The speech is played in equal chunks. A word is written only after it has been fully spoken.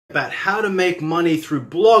about how to make money through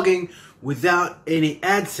blogging without any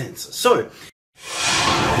AdSense. So,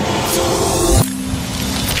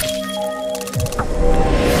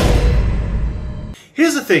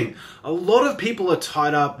 here's the thing. A lot of people are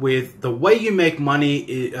tied up with the way you make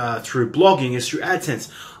money through blogging is through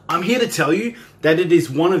AdSense. I'm here to tell you that it is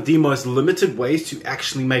one of the most limited ways to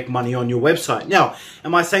actually make money on your website. Now,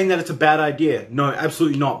 am I saying that it's a bad idea? No,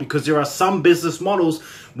 absolutely not, because there are some business models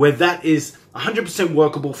where that is 100%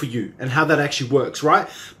 workable for you and how that actually works, right?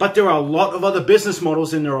 But there are a lot of other business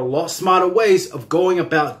models and there are a lot smarter ways of going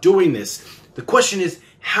about doing this. The question is,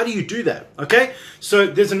 how do you do that? Okay, so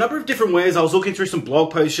there's a number of different ways. I was looking through some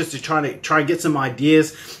blog posts just to try and get some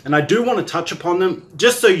ideas, and I do want to touch upon them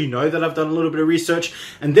just so you know that I've done a little bit of research,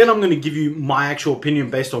 and then I'm going to give you my actual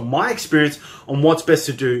opinion based on my experience on what's best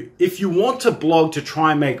to do if you want to blog to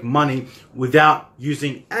try and make money without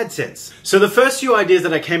using AdSense. So the first few ideas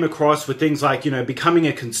that I came across were things like, becoming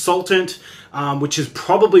a consultant, which is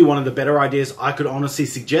probably one of the better ideas I could honestly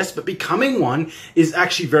suggest, but becoming one is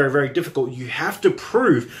actually very, very difficult. You have to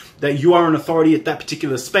prove that you are an authority at that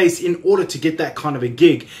particular space in order to get that kind of a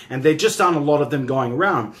gig, and there just aren't a lot of them going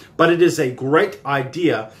around, but it is a great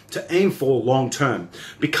idea to aim for long term.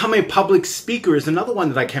 Become a public speaker is another one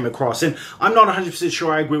that I came across, and I'm not 100%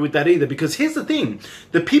 sure I agree with that either, because here's the thing,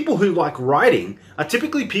 the people who like writing are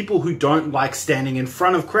typically people who don't like standing in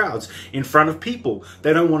front of crowds, in front of people.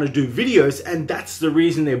 They don't want to do videos, and that's the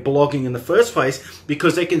reason they're blogging in the first place,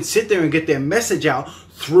 because they can sit there and get their message out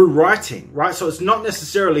through writing, right? So it's not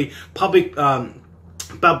necessarily public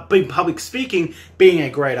speaking being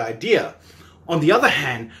a great idea. On the other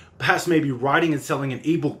hand, perhaps maybe writing and selling an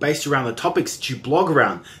ebook based around the topics that you blog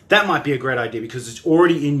around, that might be a great idea because it's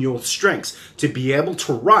already in your strengths to be able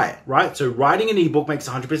to write, right? So writing an ebook makes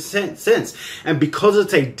 100% sense. And because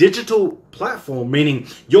it's a digital platform, meaning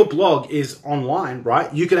your blog is online,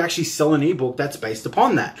 right? You could actually sell an ebook that's based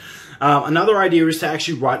upon that. Another idea is to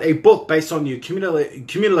actually write a book based on the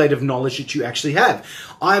cumulative knowledge that you actually have.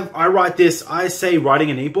 I write this, I say writing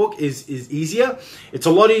an ebook is easier. It's a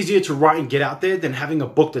lot easier to write and get out there than having a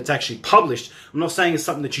book that's actually published. I'm not saying it's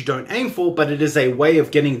something that you don't aim for, but it is a way of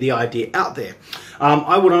getting the idea out there.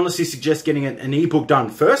 I would honestly suggest getting an ebook done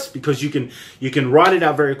first, because you can write it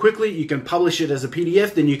out very quickly, you can publish it as a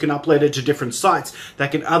PDF, then you can upload it to different sites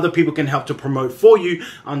that other people can help to promote for you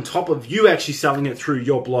on top of you actually selling it through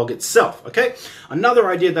your blog itself, okay? Another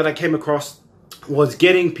idea that I came across was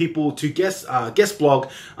getting people to guest blog,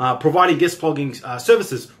 providing guest blogging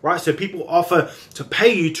services, right? So people offer to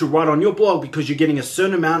pay you to write on your blog because you're getting a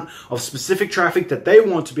certain amount of specific traffic that they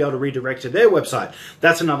want to be able to redirect to their website.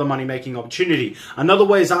 That's another money-making opportunity. Another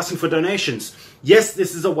way is asking for donations. Yes,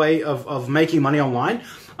 this is a way of making money online,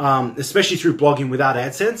 especially through blogging without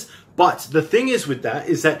AdSense. But the thing is with that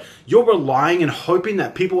is that you're relying and hoping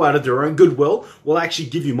that people out of their own goodwill will actually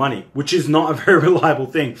give you money, which is not a very reliable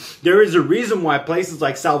thing. There is a reason why places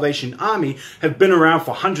like Salvation Army have been around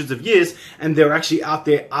for hundreds of years, and they're actually out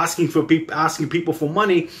there asking people for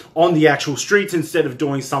money on the actual streets instead of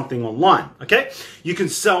doing something online, okay? You can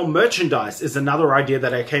sell merchandise is another idea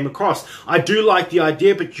that I came across. I do like the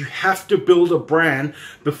idea, but you have to build a brand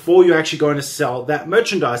before you're actually going to sell that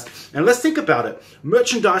merchandise. And let's think about it.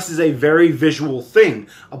 Merchandise is a very visual thing.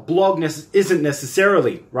 A blog isn't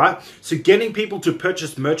necessarily, right? So getting people to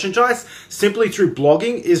purchase merchandise simply through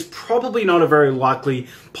blogging is probably not a very likely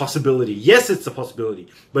possibility. Yes, it's a possibility,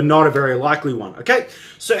 but not a very likely one, okay?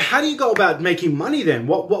 So how do you go about making money then?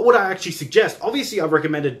 What would I actually suggest? Obviously, I've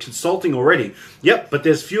recommended consulting already. Yep, but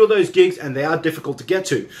there's few of those gigs and they are difficult to get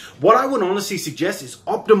to. What I would honestly suggest is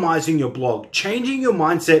optimizing your blog, changing your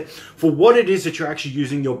mindset for what it is that you're actually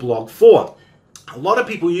using your blog for. A lot of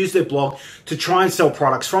people use their blog to try and sell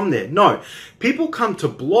products from there. No, people come to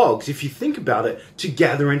blogs, if you think about it, to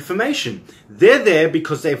gather information. They're there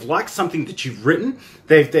because they've liked something that you've written.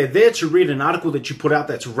 They're there to read an article that you put out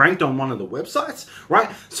that's ranked on one of the websites, right?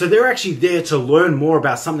 So they're actually there to learn more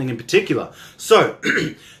about something in particular. So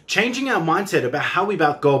changing our mindset about how we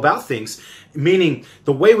go about things, meaning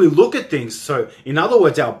the way we look at things. So in other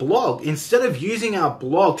words, our blog, instead of using our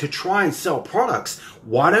blog to try and sell products,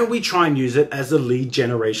 why don't we try and use it as a lead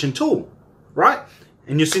generation tool, right?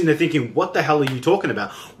 And you're sitting there thinking, what the hell are you talking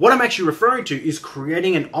about? What I'm actually referring to is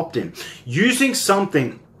creating an opt-in, using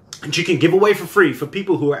something that you can give away for free for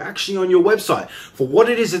people who are actually on your website for what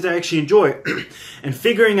it is that they actually enjoy and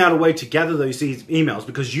figuring out a way to gather those emails,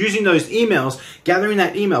 because using those emails, gathering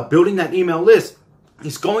that email, building that email list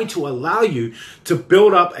is going to allow you to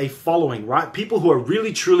build up a following, right? People who are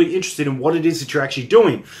really, truly interested in what it is that you're actually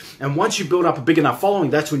doing. And once you build up a big enough following,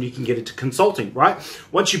 that's when you can get into consulting, right?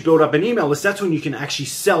 Once you build up an email list, that's when you can actually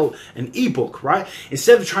sell an ebook, right?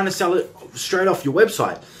 Instead of trying to sell it straight off your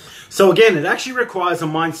website. So again, it actually requires a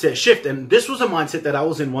mindset shift. And this was a mindset that I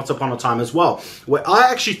was in once upon a time as well, where I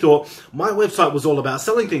actually thought my website was all about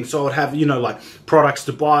selling things. So I would have, like products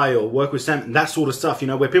to buy or work with Sam and that sort of stuff,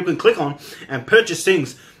 where people can click on and purchase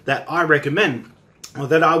things that I recommend or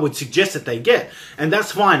that I would suggest that they get. And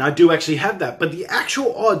that's fine. I do actually have that. But the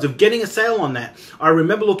actual odds of getting a sale on that, I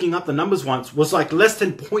remember looking up the numbers once, was like less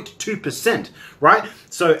than 0.2%, right?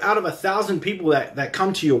 So out of 1,000 people that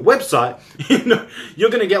come to your website, you're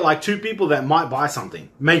going to get like 2 people that might buy something,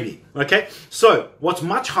 maybe. Okay. So what's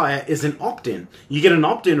much higher is an opt-in. You get an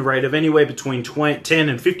opt-in rate of anywhere between 10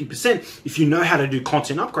 and 50% if you know how to do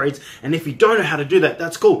content upgrades. And if you don't know how to do that,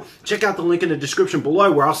 that's cool. Check out the link in the description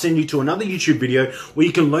below where I'll send you to another YouTube video where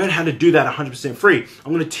you can learn how to do that 100% free.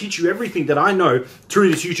 I'm going to teach you everything that I know through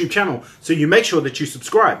this YouTube channel. So you make sure that you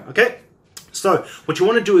subscribe. Okay. So what you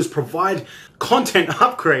want to do is provide content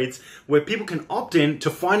upgrades where people can opt in to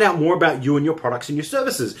find out more about you and your products and your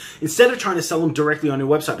services instead of trying to sell them directly on your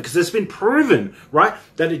website, because it's been proven, right,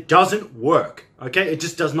 that it doesn't work. Okay, it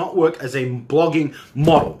just does not work as a blogging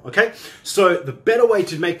model. Okay, so the better way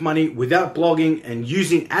to make money without blogging and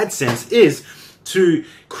using AdSense is to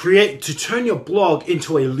turn your blog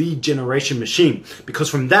into a lead generation machine, because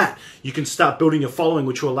from that you can start building your following,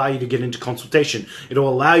 which will allow you to get into consultation. It'll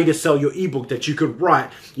allow you to sell your ebook that you could write.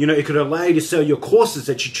 It could allow you to sell your courses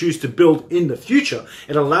that you choose to build in the future.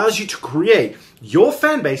 It allows you to create your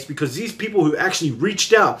fan base, because these people who actually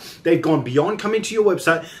reached out, they've gone beyond coming to your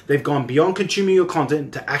website, they've gone beyond consuming your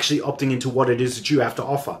content to actually opting into what it is that you have to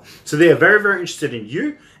offer. So they are very, very interested in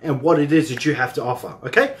you and what it is that you have to offer.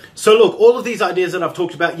 Okay, so look, all of these ideas that I've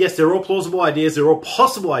talked about, yes, they're all plausible ideas, they're all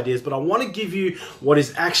possible ideas, but I want to give you what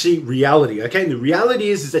is actually reality. Okay, and the reality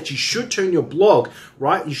is that you should turn your blog,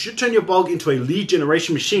 right? You should turn your blog into a lead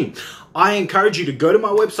generation machine. I encourage you to go to my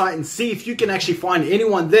website and see if you can actually find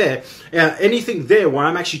anyone there, anything there where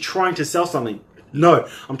I'm actually trying to sell something. No,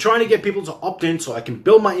 I'm trying to get people to opt in so I can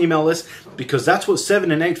build my email list, because that's what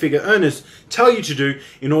 7- and 8-figure earners tell you to do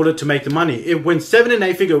in order to make the money. When 7- and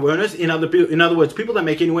 8-figure earners, in other words, people that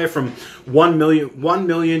make anywhere from $1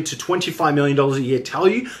 million to $25 million a year, tell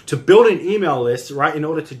you to build an email list, right, in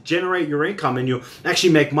order to generate your income, and you'll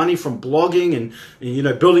actually make money from blogging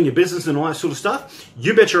and building your business and all that sort of stuff,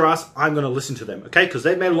 you bet your ass I'm going to listen to them, okay? Because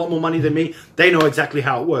they've made a lot more money than me. They know exactly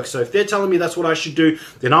how it works. So if they're telling me that's what I should do,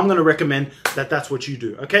 then I'm going to recommend that that's what you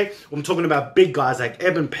do, okay? I'm talking about big guys like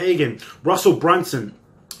Eben Pagan, Russell Brunson,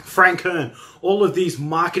 Frank Kern, all of these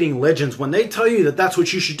marketing legends. When they tell you that that's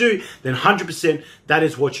what you should do, then 100% that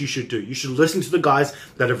is what you should do. You should listen to the guys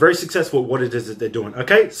that are very successful at what it is that they're doing,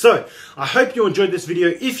 okay? So I hope you enjoyed this video.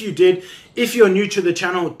 If you did, if you're new to the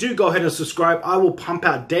channel, do go ahead and subscribe. I will pump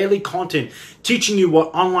out daily content teaching you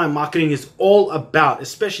what online marketing is all about,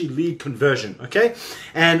 especially lead conversion, okay?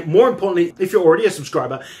 And more importantly, if you're already a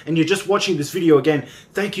subscriber and you're just watching this video again,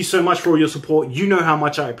 thank you so much for all your support. You know how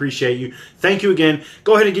much I appreciate you. Thank you again.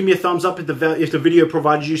 Go ahead and give me a thumbs up if the video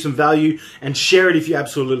provided you some value, and share it if you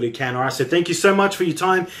absolutely can. All right, so thank you so much for your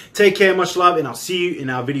time. Take care, much love, and I'll see you in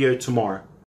our video tomorrow.